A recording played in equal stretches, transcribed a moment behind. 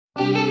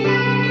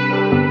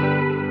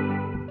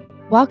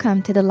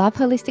Welcome to the Love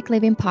Holistic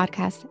Living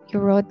podcast,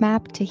 your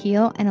roadmap to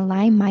heal and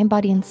align mind,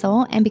 body, and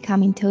soul and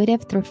become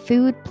intuitive through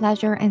food,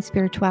 pleasure, and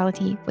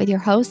spirituality with your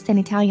host and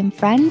Italian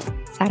friend,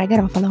 Sara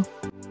Garofalo.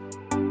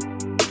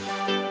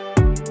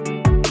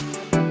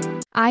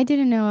 I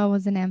didn't know I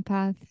was an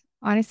empath,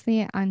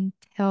 honestly,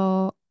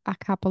 until a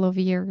couple of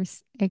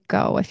years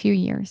ago, a few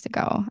years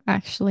ago,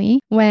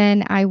 actually,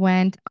 when I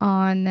went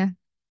on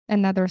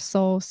another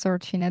soul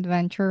searching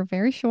adventure,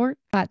 very short,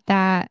 but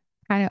that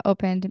kind of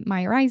opened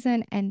my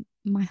horizon and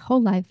my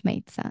whole life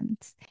made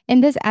sense.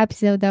 In this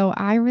episode, though,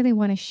 I really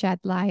want to shed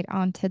light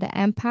onto the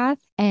empath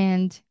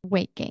and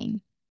weight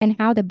gain and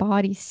how the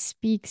body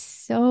speaks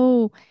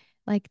so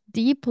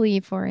deeply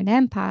for an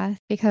empath,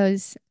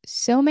 because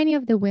so many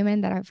of the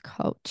women that I've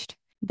coached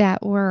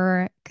that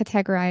were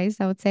categorized,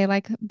 I would say,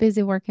 like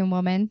busy working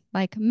women,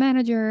 like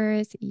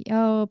managers,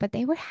 CEO, but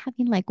they were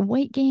having like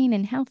weight gain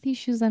and health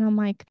issues. And I'm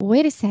like,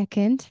 wait a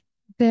second,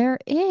 there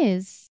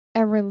is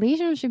a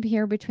relationship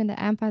here between the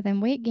empath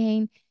and weight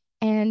gain.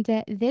 And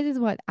this is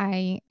what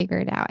I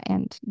figured out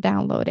and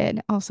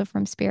downloaded also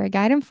from Spirit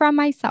Guide and from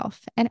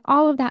myself. And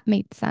all of that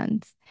made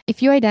sense.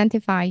 If you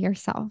identify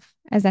yourself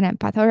as an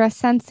empath or a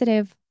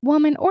sensitive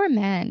woman or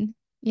man,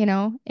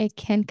 it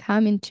can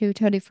come in two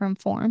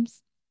different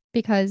forms,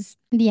 because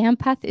the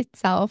empath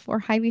itself or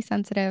highly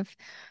sensitive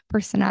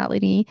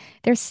personality,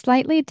 they're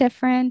slightly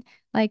different.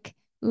 Like,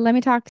 let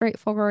me talk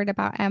straightforward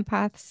about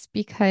empaths,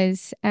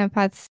 because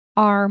empaths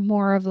are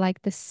more of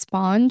like the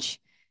sponge.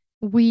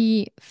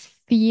 We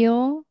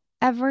feel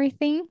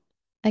everything.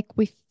 Like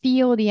we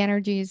feel the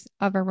energies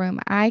of a room.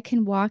 I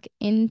can walk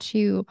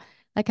into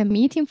like a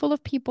meeting full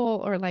of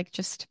people or like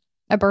just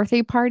a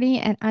birthday party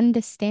and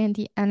understand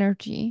the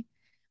energy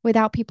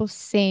without people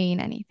saying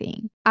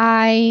anything.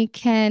 I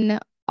can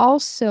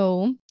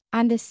also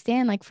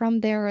understand like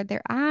from their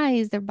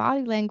eyes, their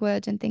body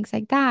language and things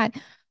like that,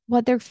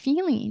 what they're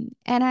feeling.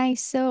 And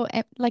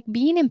like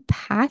being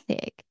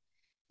empathic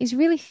is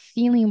really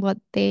feeling what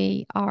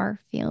they are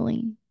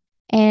feeling.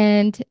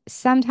 And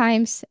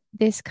sometimes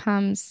this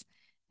comes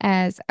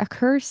as a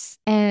curse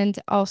and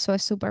also a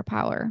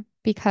superpower,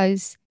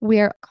 because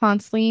we're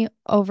constantly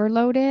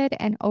overloaded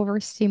and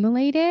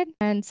overstimulated,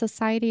 and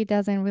society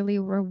doesn't really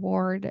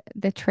reward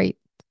the trait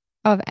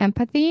of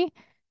empathy.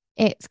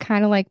 It's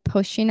kind of like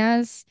pushing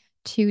us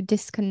to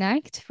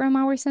disconnect from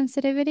our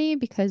sensitivity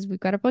because we've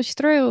got to push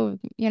through,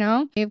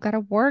 we've got to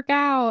work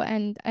out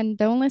and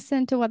don't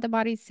listen to what the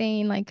body's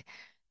saying. Like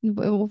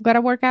we've got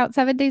to work out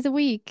 7 days a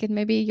week and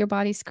maybe your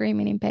body's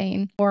screaming in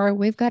pain, or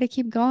we've got to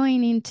keep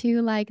going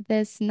into like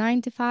this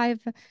 9 to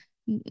 5,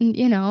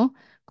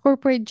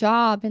 corporate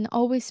job and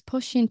always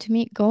pushing to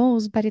meet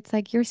goals. But it's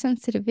like your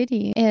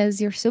sensitivity is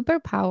your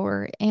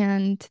superpower,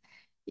 and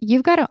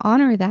you've got to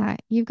honor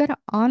that. You've got to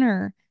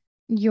honor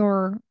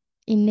your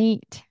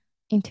innate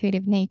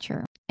intuitive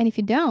nature. And if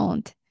you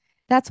don't,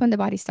 that's when the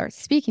body starts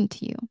speaking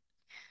to you.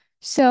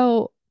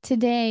 So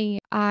today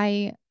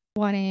I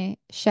want to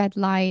shed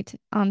light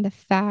on the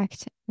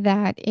fact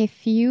that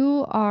if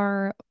you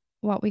are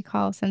what we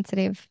call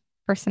sensitive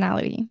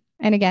personality,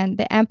 and again,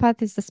 the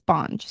empath is the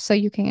sponge. So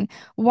you can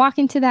walk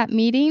into that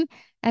meeting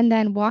and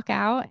then walk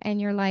out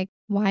and you're like,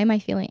 why am I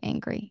feeling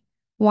angry?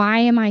 Why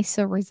am I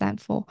so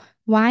resentful?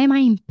 Why am I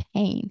in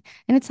pain?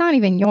 And it's not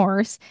even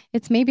yours.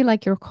 It's maybe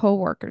like your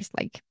coworker's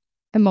like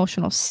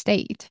emotional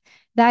state.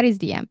 That is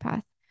the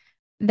empath.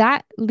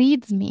 That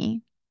leads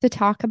me to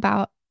talk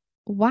about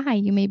why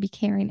you may be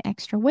carrying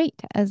extra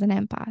weight as an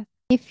empath.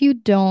 If you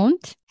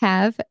don't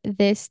have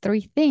these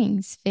three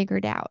things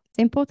figured out,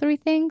 simple three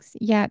things,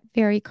 yet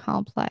very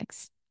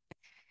complex.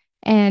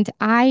 And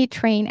I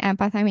train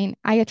empath. I mean,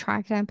 I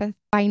attract empath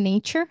by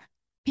nature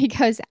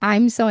because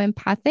I'm so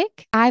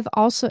empathic. I've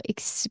also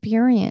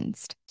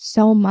experienced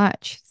so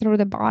much through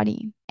the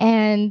body.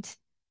 And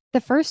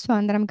the first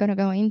one that I'm going to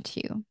go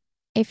into,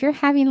 if you're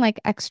having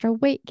like extra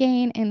weight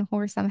gain and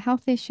or some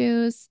health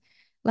issues,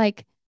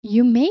 like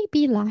you may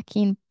be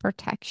lacking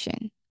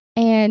protection.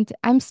 And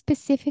I'm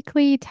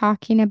specifically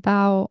talking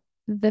about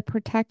the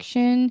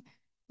protection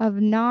of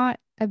not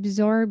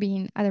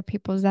absorbing other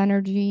people's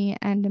energy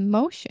and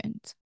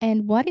emotions.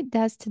 And what it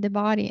does to the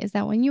body is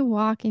that when you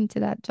walk into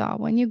that job,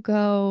 when you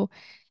go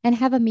and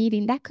have a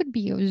meeting, that could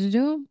be a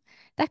Zoom,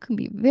 that could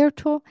be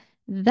virtual,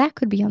 that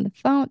could be on the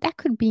phone, that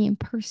could be in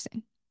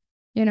person,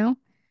 you know,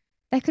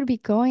 that could be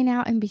going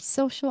out and be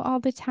social all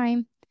the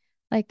time.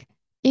 Like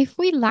if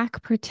we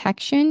lack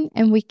protection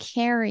and we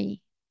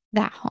carry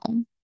that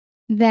home,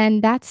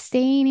 then that's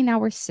staying in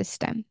our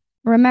system.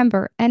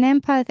 Remember, an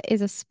empath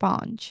is a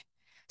sponge.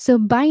 So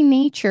by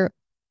nature,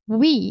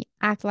 we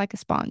act like a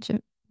sponge.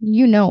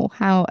 You know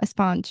how a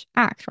sponge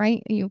acts,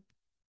 right? You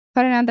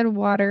put it under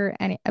water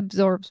and it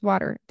absorbs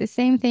water. The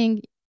same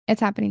thing is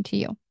happening to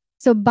you.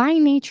 So by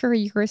nature,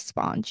 you're a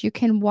sponge. You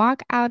can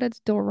walk out at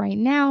the door right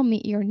now,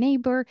 meet your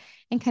neighbor,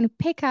 and kind of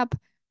pick up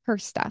her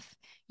stuff.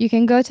 You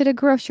can go to the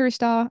grocery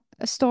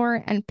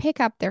store and pick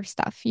up their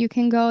stuff. You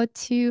can go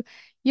to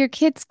your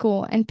kids'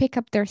 school and pick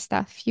up their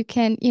stuff. You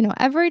can,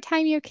 every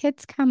time your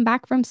kids come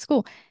back from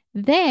school,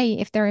 they,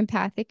 if they're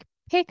empathic,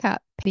 pick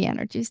up the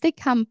energies. They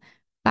come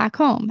back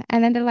home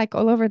and then they're like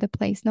all over the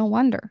place. No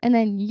wonder. And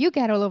then you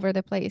get all over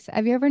the place.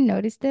 Have you ever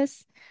noticed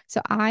this? So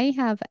I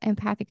have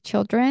empathic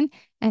children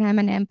and I'm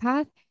an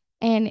empath,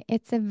 and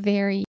it's a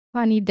very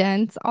funny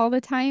dance all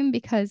the time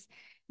because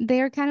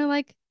they're kind of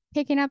like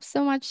picking up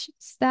so much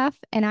stuff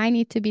and I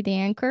need to be the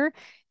anchor.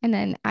 And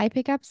then I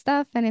pick up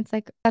stuff, and it's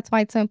like that's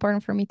why it's so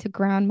important for me to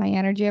ground my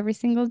energy every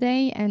single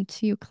day and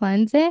to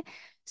cleanse it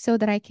so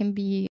that I can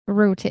be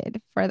rooted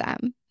for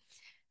them.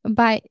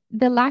 But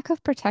the lack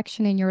of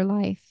protection in your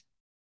life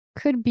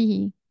could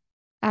be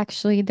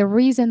actually the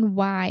reason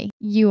why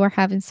you are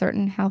having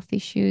certain health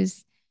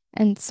issues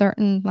and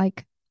certain,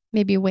 like,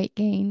 maybe weight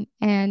gain.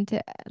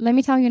 And let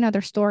me tell you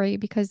another story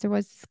because there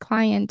was this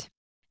client,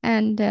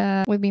 and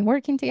we've been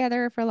working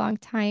together for a long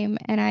time.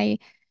 And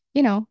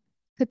you know,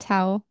 could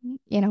tell,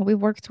 we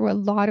worked through a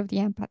lot of the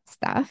empath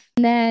stuff.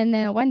 And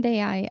then one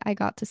day I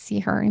got to see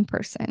her in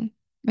person,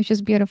 which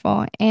was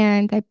beautiful.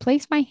 And I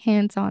placed my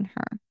hands on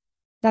her.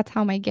 That's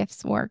how my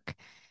gifts work,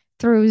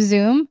 through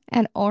Zoom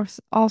and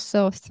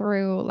also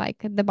through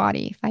like the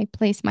body. If I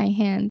place my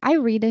hand, I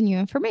read a new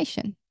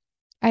information.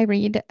 I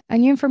read a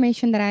new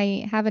information that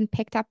I haven't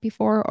picked up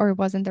before, or it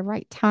wasn't the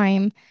right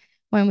time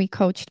when we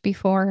coached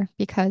before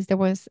because there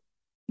were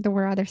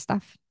other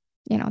stuff,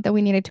 that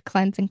we needed to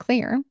cleanse and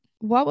clear.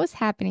 What was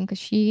happening? Because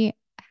she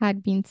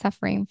had been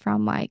suffering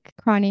from like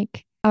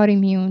chronic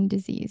autoimmune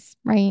disease,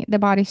 right? The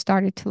body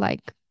started to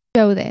like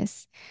show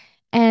this.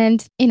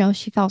 And,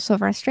 she felt so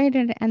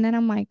frustrated. And then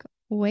I'm like,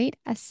 wait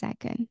a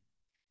second,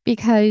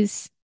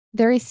 because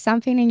there is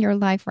something in your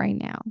life right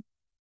now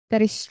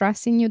that is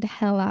stressing you the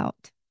hell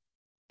out.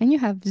 And you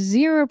have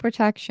zero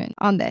protection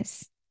on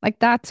this. Like,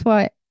 that's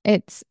what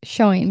it's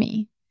showing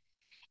me.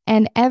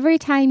 And every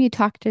time you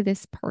talk to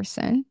this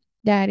person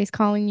that is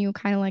calling you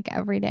kind of like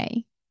every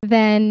day,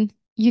 then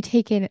you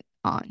take it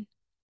on.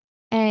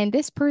 And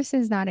this person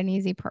is not an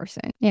easy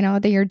person,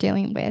 that you're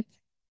dealing with.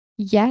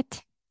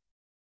 Yet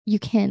you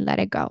can't let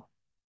it go.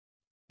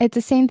 It's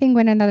the same thing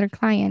with another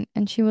client.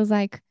 And she was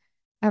like,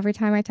 every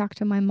time I talk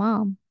to my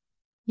mom,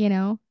 you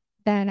know,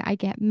 then I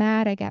get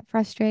mad, I get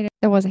frustrated.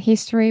 There was a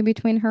history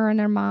between her and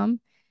her mom.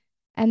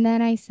 And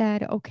then I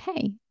said,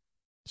 okay,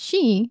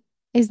 she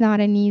is not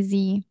an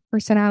easy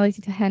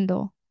personality to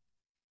handle.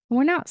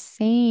 We're not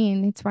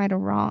saying it's right or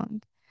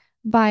wrong,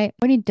 but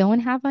when you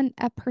don't have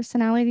a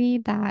personality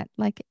that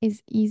like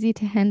is easy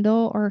to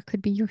handle, or it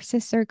could be your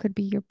sister, it could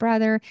be your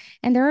brother,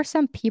 and there are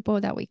some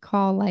people that we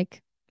call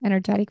like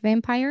energetic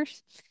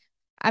vampires.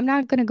 I'm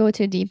not gonna go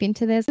too deep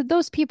into this.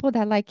 Those people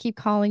that like keep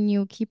calling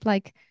you, keep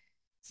like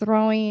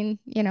throwing,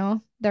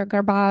 their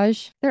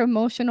garbage, their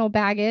emotional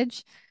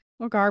baggage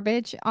or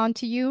garbage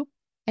onto you.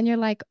 And you're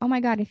like, oh my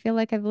God, I feel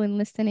like I've been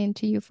listening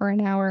to you for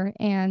an hour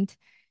and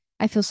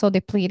I feel so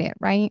depleted,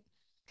 right?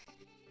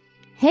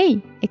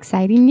 Hey,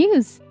 exciting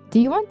news! Do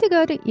you want to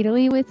go to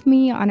Italy with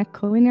me on a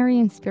culinary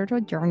and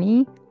spiritual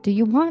journey? Do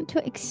you want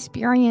to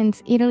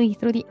experience Italy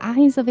through the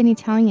eyes of an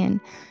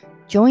Italian?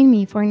 Join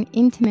me for an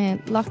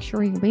intimate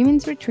luxury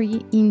women's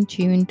retreat in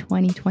June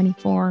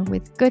 2024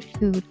 with good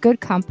food,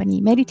 good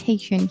company,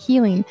 meditation,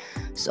 healing,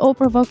 soul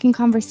provoking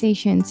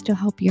conversations to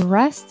help you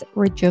rest,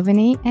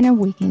 rejuvenate, and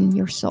awaken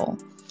your soul.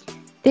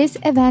 This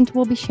event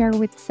will be shared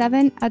with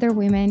 7 other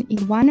women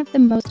in one of the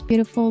most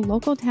beautiful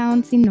local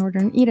towns in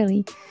northern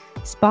Italy.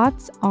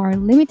 Spots are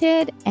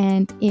limited,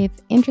 and if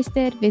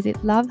interested, visit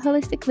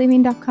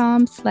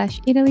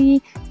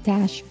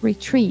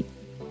loveholisticliving.com/Italy-retreat.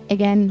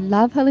 Again,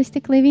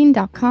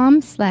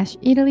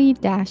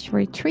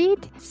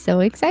 loveholisticliving.com/Italy-retreat. So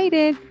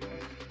excited.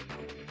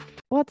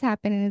 What's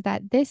happening is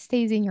that this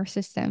stays in your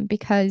system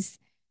because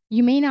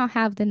you may not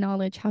have the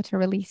knowledge how to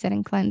release it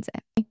and cleanse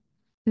it.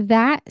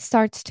 That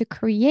starts to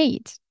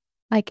create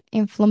like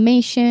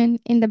inflammation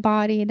in the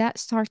body. That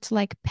starts to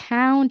like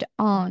pound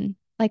on,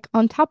 like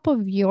on top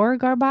of your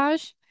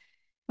garbage,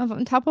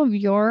 on top of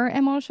your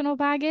emotional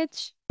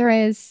baggage. There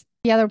is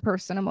the other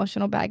person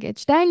emotional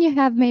baggage. Then you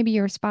have maybe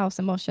your spouse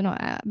emotional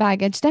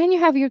baggage. Then you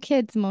have your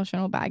kids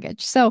emotional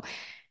baggage. So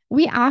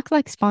we act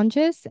like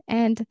sponges,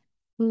 and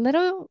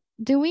little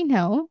do we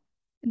know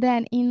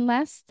that in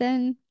less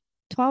than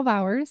 12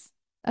 hours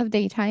of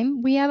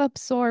daytime, we have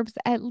absorbed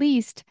at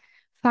least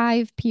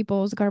 5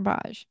 people's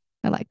garbage.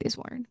 I like this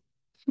word.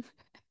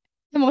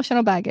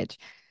 Emotional baggage,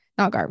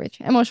 not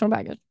garbage, emotional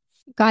baggage.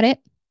 Got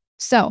it?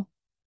 So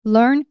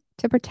learn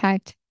to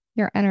protect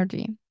your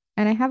energy.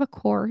 And I have a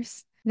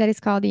course that is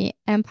called the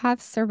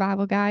Empath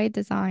Survival Guide,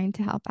 designed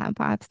to help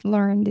empaths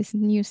learn this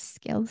new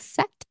skill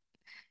set.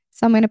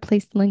 So I'm going to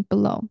place the link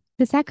below.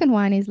 The second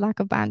one is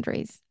lack of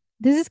boundaries.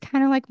 This is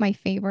kind of like my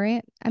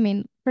favorite. I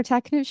mean,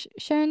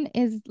 protection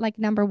is like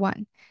number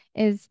one,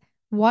 is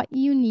what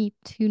you need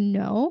to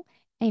know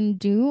and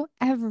do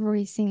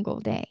every single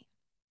day.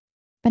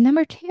 But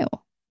number two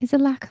is a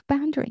lack of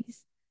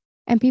boundaries.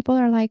 And people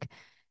are like,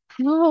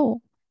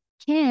 how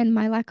can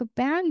my lack of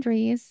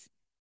boundaries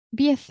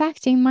be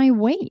affecting my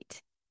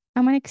weight?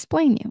 I'm going to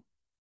explain you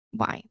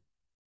why.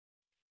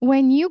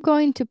 When you go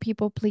into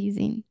people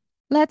pleasing,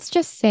 let's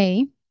just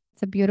say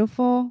it's a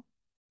beautiful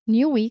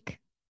new week.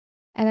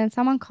 And then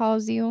someone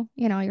calls you,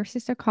 your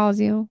sister calls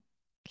you,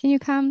 can you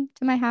come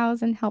to my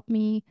house and help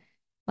me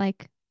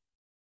like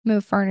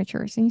move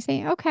furniture? And you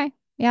say, okay,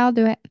 yeah, I'll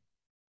do it.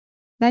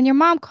 Then your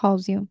mom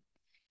calls you,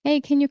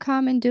 hey, can you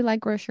come and do like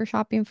grocery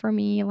shopping for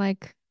me?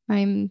 Like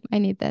I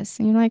need this.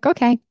 And you're like,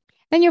 okay.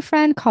 Then your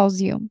friend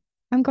calls you.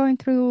 I'm going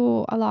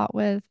through a lot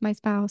with my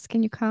spouse.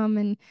 Can you come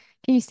and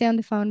can you stay on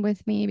the phone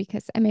with me?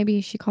 Because and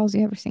maybe she calls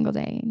you every single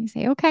day. And you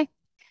say, okay.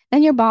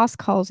 Then your boss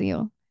calls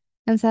you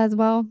and says,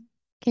 well,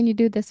 can you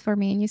do this for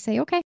me? And you say,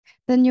 okay.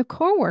 Then your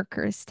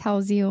coworkers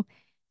tells you,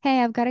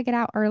 hey, I've got to get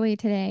out early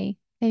today.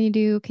 Can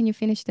you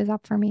finish this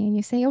up for me? And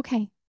you say,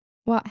 okay.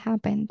 What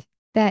happened?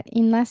 That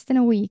in less than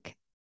a week,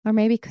 or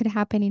maybe it could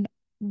happen in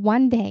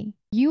one day,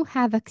 you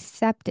have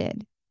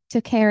accepted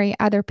to carry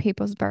other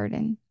people's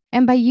burden.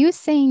 And by you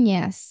saying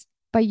yes,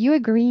 by you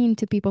agreeing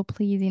to people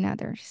pleasing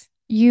others,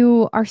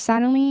 you are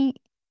suddenly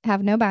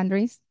have no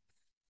boundaries.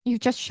 You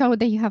just showed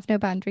that you have no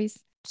boundaries.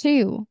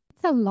 Two,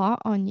 it's a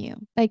lot on you.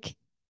 Like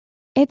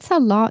it's a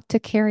lot to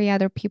carry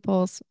other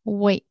people's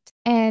weight.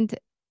 And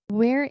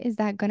where is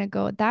that going to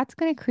go? That's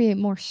going to create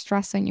more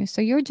stress on you.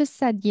 So you just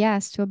said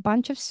yes to a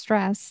bunch of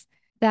stress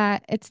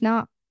that it's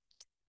not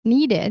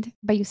needed,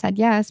 but you said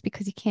yes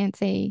because you can't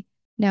say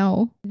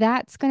no.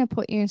 That's going to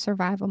put you in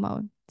survival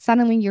mode.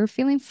 Suddenly you're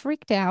feeling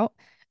freaked out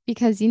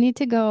because you need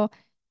to go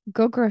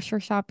grocery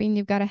shopping.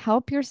 You've got to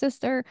help your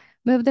sister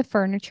move the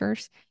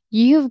furnitures.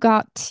 You've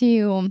got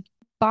to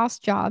boss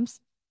jobs,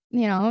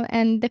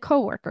 and the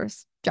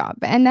coworkers job.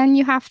 And then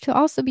you have to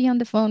also be on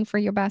the phone for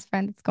your best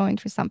friend that's going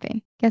through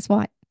something. Guess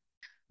what?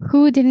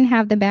 Who didn't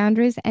have the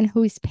boundaries and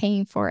who is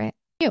paying for it?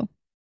 You.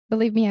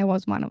 Believe me, I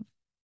was one of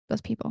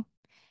those people.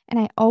 And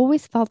I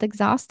always felt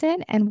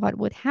exhausted. And what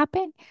would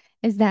happen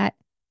is that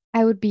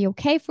I would be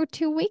okay for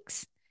 2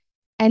 weeks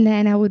and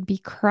then I would be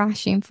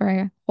crashing for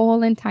a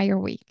whole entire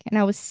week. And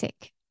I was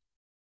sick.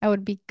 I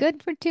would be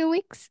good for 2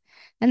 weeks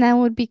and then I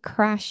would be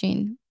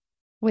crashing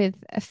with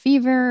a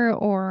fever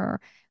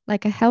or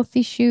like a health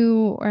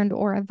issue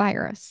or a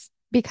virus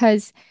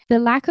because the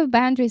lack of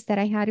boundaries that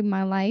I had in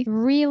my life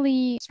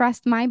really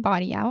stressed my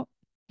body out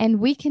and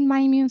weakened my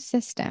immune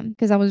system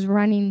because I was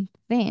running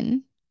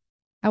thin.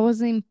 I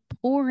wasn't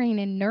pouring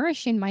and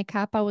nourishing my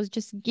cup. I was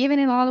just giving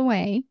it all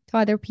away to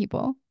other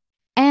people.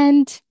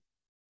 And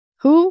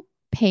who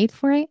paid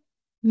for it?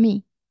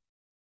 Me.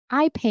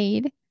 I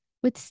paid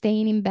with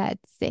staying in bed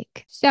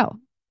sick. So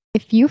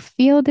if you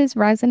feel this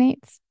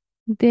resonates,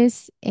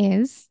 this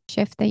is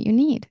shift that you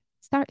need.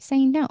 Start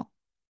saying no.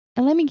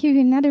 And let me give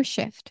you another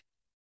shift.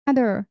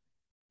 Another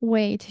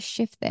way to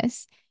shift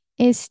this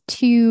is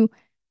to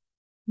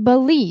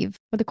believe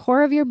with the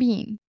core of your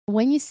being,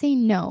 when you say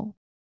no,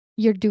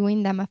 you're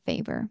doing them a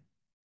favor.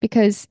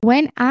 Because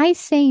when I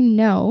say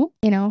no,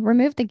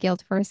 remove the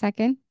guilt for a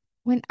second.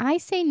 When I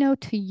say no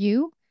to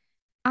you,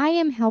 I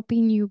am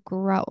helping you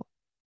grow.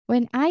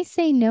 When I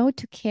say no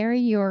to carry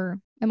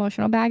your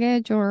emotional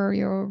baggage or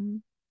your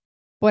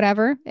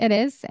whatever it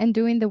is and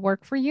doing the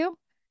work for you,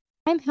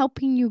 I'm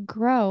helping you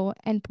grow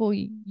and pull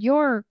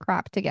your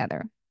crap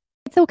together.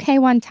 It's okay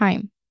one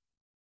time.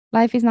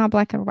 Life is not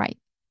black and white.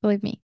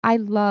 Believe me, I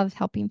love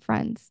helping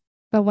friends.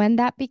 But when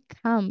that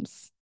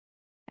becomes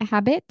a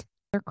habit,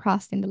 we're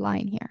crossing the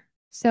line here.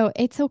 So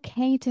it's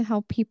okay to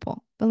help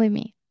people. Believe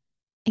me,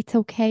 it's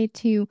okay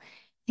to,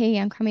 hey,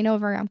 I'm coming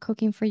over, I'm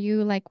cooking for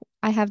you. Like,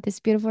 I have this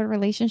beautiful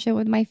relationship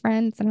with my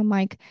friends, and I'm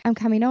like, I'm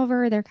coming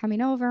over, they're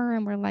coming over,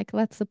 and we're like,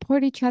 let's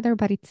support each other,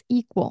 but it's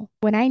equal.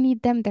 When I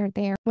need them, they're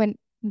there. When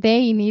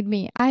they need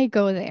me, I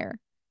go there.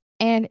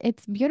 And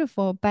it's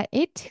beautiful, but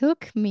it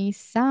took me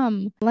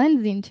some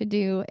cleansing to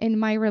do in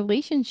my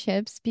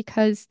relationships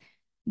because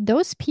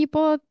those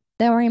people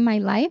that were in my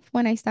life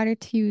when I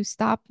started to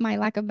stop my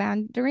lack of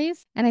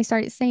boundaries and I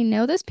started saying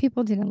no, those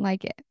people didn't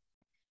like it.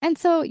 And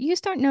so you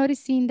start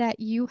noticing that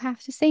you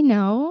have to say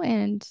no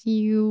and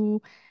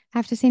you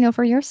have to say no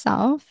for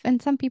yourself.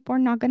 And some people are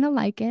not going to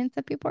like it. And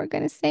some people are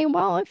going to say,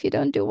 well, if you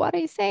don't do what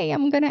I say,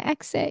 I'm going to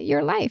exit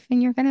your life.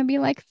 And you're going to be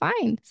like,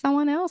 fine,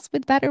 someone else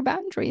with better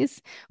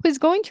boundaries who's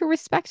going to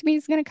respect me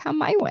is going to come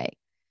my way.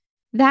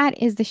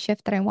 That is the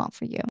shift that I want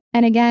for you.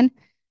 And again,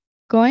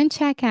 go and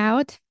check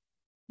out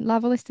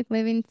Lovelistic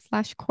Living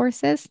 /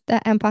 courses, the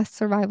Empath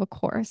Survival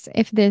course,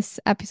 if this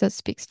episode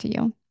speaks to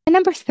you. And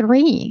number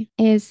 3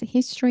 is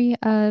history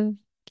of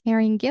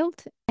carrying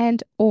guilt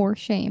and or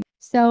shame.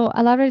 So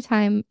a lot of the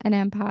time, an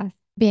empath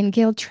being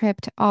guilt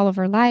tripped all of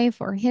her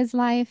life or his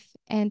life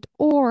and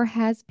or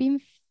has been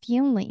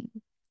feeling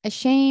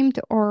ashamed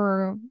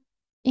or,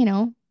 you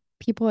know,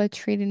 people are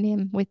treating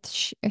him with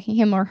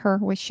him or her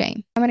with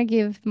shame. I'm going to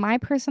give my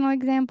personal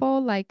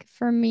example. Like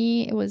for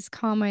me, it was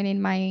common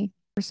in my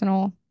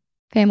personal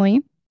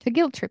family to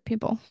guilt trip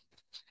people.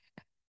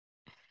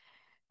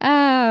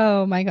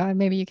 Oh my God,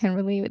 maybe you can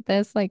relate with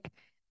this. Like,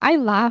 I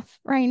laugh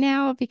right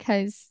now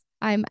because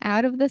I'm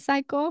out of the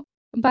cycle,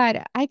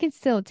 but I can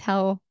still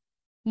tell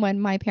when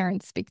my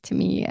parents speak to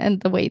me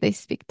and the way they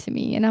speak to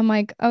me. And I'm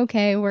like,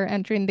 okay, we're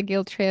entering the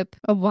guilt trip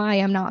of why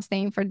I'm not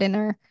staying for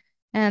dinner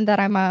and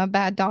that I'm a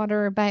bad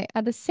daughter. But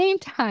at the same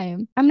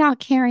time, I'm not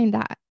carrying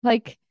that.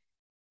 Like,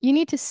 you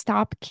need to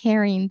stop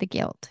carrying the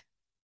guilt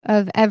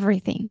of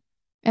everything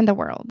in the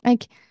world.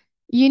 Like,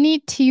 you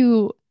need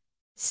to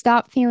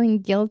stop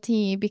feeling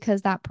guilty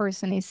because that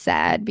person is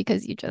sad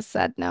because you just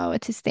said no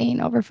to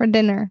staying over for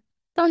dinner.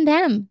 It's on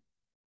them.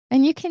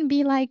 And you can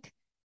be like,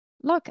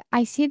 look,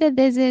 I see that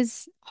this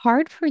is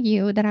hard for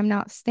you that I'm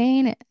not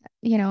staying,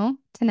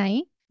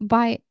 tonight,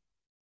 but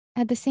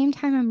at the same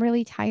time, I'm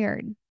really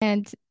tired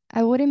and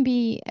I wouldn't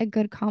be a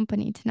good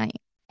company tonight.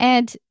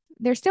 And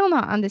they're still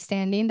not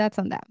understanding. That's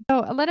on them.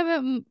 So a little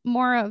bit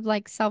more of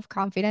like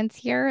self-confidence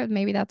here.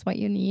 Maybe that's what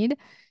you need.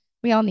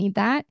 We all need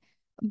that.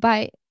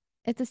 But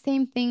it's the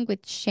same thing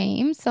with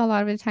shame. So a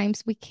lot of the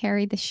times we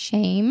carry the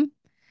shame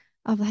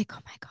of like,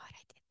 oh my God,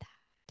 I did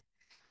that.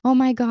 Oh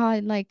my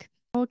God, like,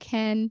 how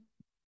can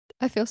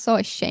I feel so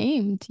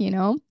ashamed,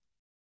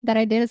 that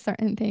I did a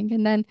certain thing.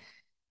 And then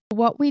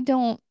what we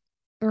don't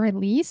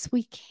release,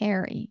 we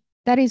carry.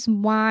 That is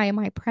why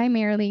my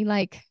primarily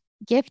like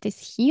gift is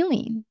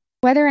healing.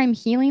 Whether I'm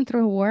healing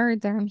through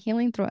words or I'm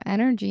healing through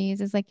energies,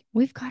 is like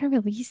we've got to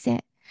release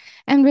it.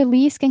 And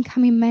release can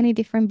come in many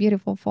different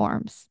beautiful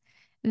forms.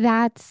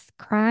 That's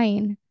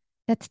crying,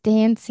 that's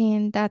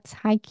dancing, that's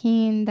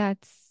hiking,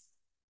 that's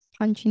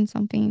punching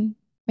something.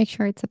 Make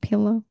sure it's a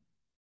pillow.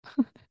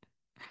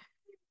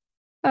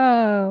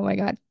 Oh my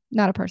God,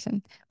 not a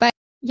person. But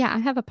yeah, I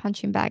have a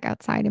punching bag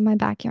outside in my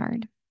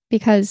backyard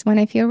because when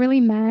I feel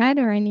really mad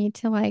or I need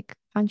to like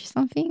punch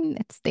something,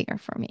 it's there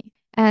for me.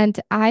 And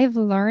I've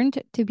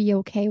learned to be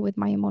okay with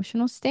my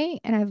emotional state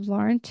and I've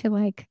learned to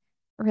like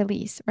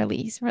release,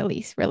 release,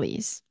 release,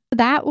 release.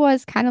 That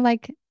was kind of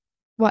like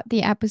what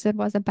the episode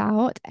was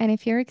about. And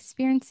if you're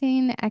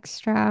experiencing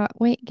extra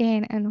weight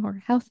gain and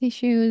or health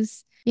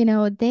issues,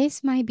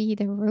 this might be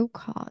the root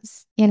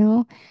cause.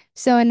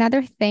 So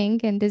another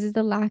thing, and this is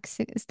the last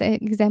the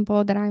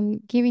example that I'm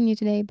giving you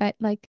today, but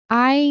like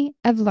I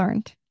have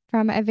learned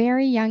from a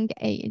very young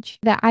age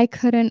that I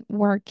couldn't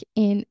work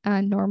in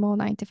a normal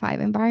 9 to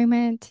 5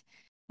 environment.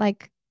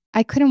 Like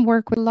I couldn't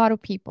work with a lot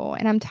of people.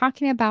 And I'm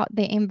talking about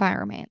the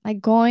environment,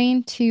 like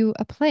going to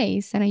a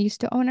place. And I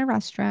used to own a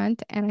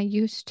restaurant and I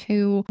used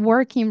to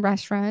work in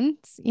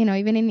restaurants,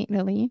 even in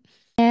Italy.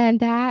 And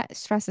that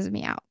stresses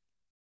me out.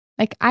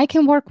 Like I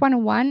can work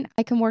one-on-one,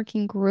 I can work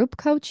in group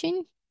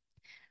coaching,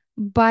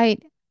 but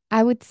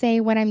I would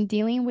say when I'm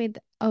dealing with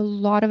a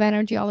lot of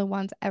energy all at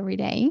once every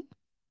day,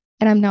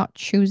 and I'm not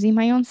choosing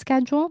my own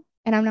schedule,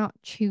 and I'm not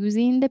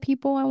choosing the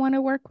people I want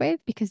to work with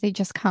because they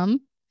just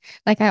come.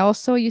 Like I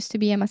also used to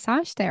be a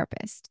massage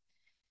therapist.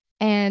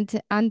 And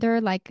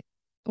under like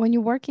when you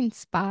work in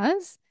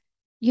spas,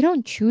 you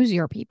don't choose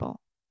your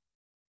people.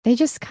 They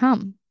just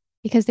come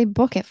because they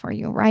book it for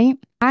you, right?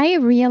 I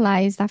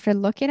realized after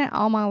looking at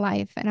all my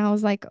life and I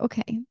was like,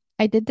 okay,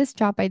 I did this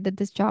job, I did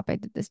this job, I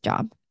did this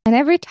job. And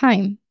every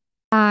time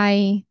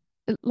I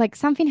like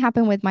something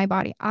happened with my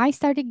body, I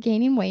started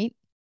gaining weight.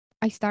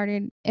 I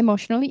started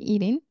emotionally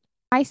eating.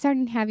 I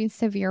started having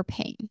severe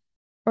pain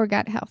or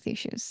gut health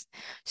issues.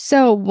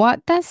 So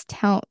what does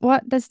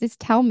this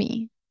tell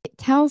me? It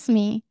tells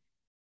me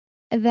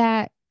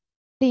that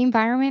the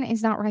environment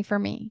is not right for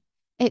me.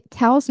 It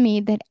tells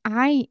me that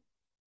I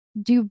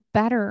do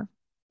better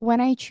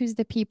when I choose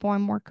the people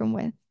I'm working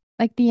with,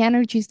 like the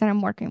energies that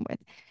I'm working with.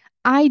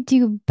 I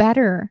do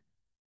better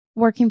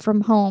working from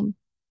home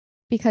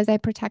because I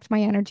protect my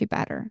energy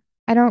better.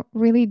 I don't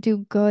really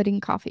do good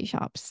in coffee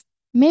shops.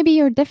 Maybe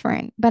you're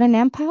different, but an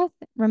empath,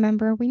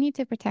 remember, we need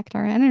to protect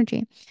our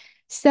energy.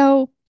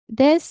 So,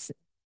 this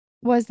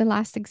was the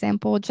last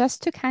example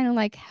just to kind of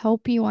like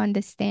help you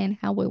understand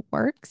how it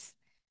works,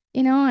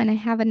 and I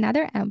have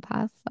another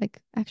empath, like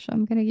actually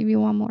I'm going to give you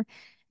one more.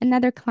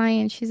 Another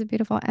client, she's a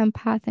beautiful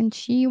empath and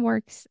she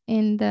works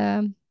in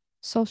the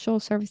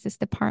social services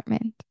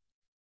department.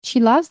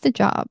 She loves the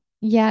job,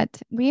 yet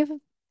we've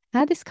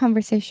had this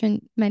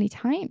conversation many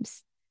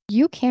times.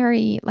 You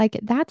carry, like,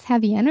 that's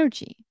heavy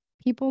energy.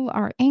 People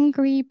are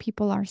angry,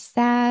 people are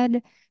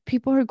sad,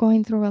 people are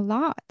going through a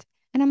lot.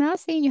 And I'm not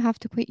saying you have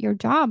to quit your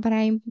job, but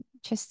I'm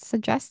just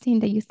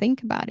suggesting that you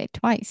think about it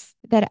twice.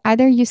 That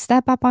either you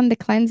step up on the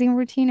cleansing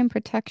routine and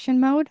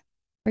protection mode,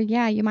 or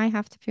yeah, you might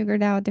have to figure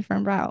it out a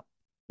different route.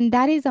 And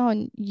that is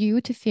on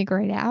you to figure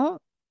it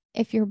out.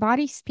 If your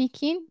body's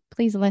speaking,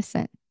 please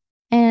listen.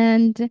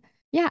 And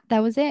yeah,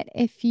 that was it.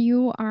 If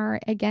you are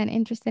again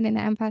interested in the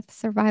empath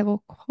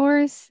survival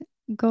course,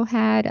 go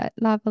ahead at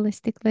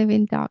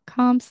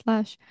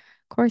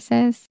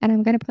loveholisticliving.com/courses. And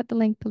I'm going to put the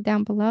link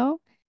down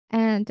below.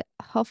 And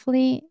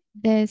hopefully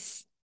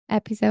this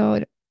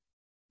episode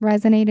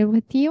resonated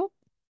with you.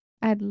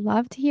 I'd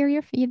love to hear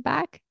your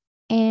feedback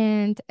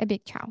and a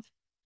big ciao.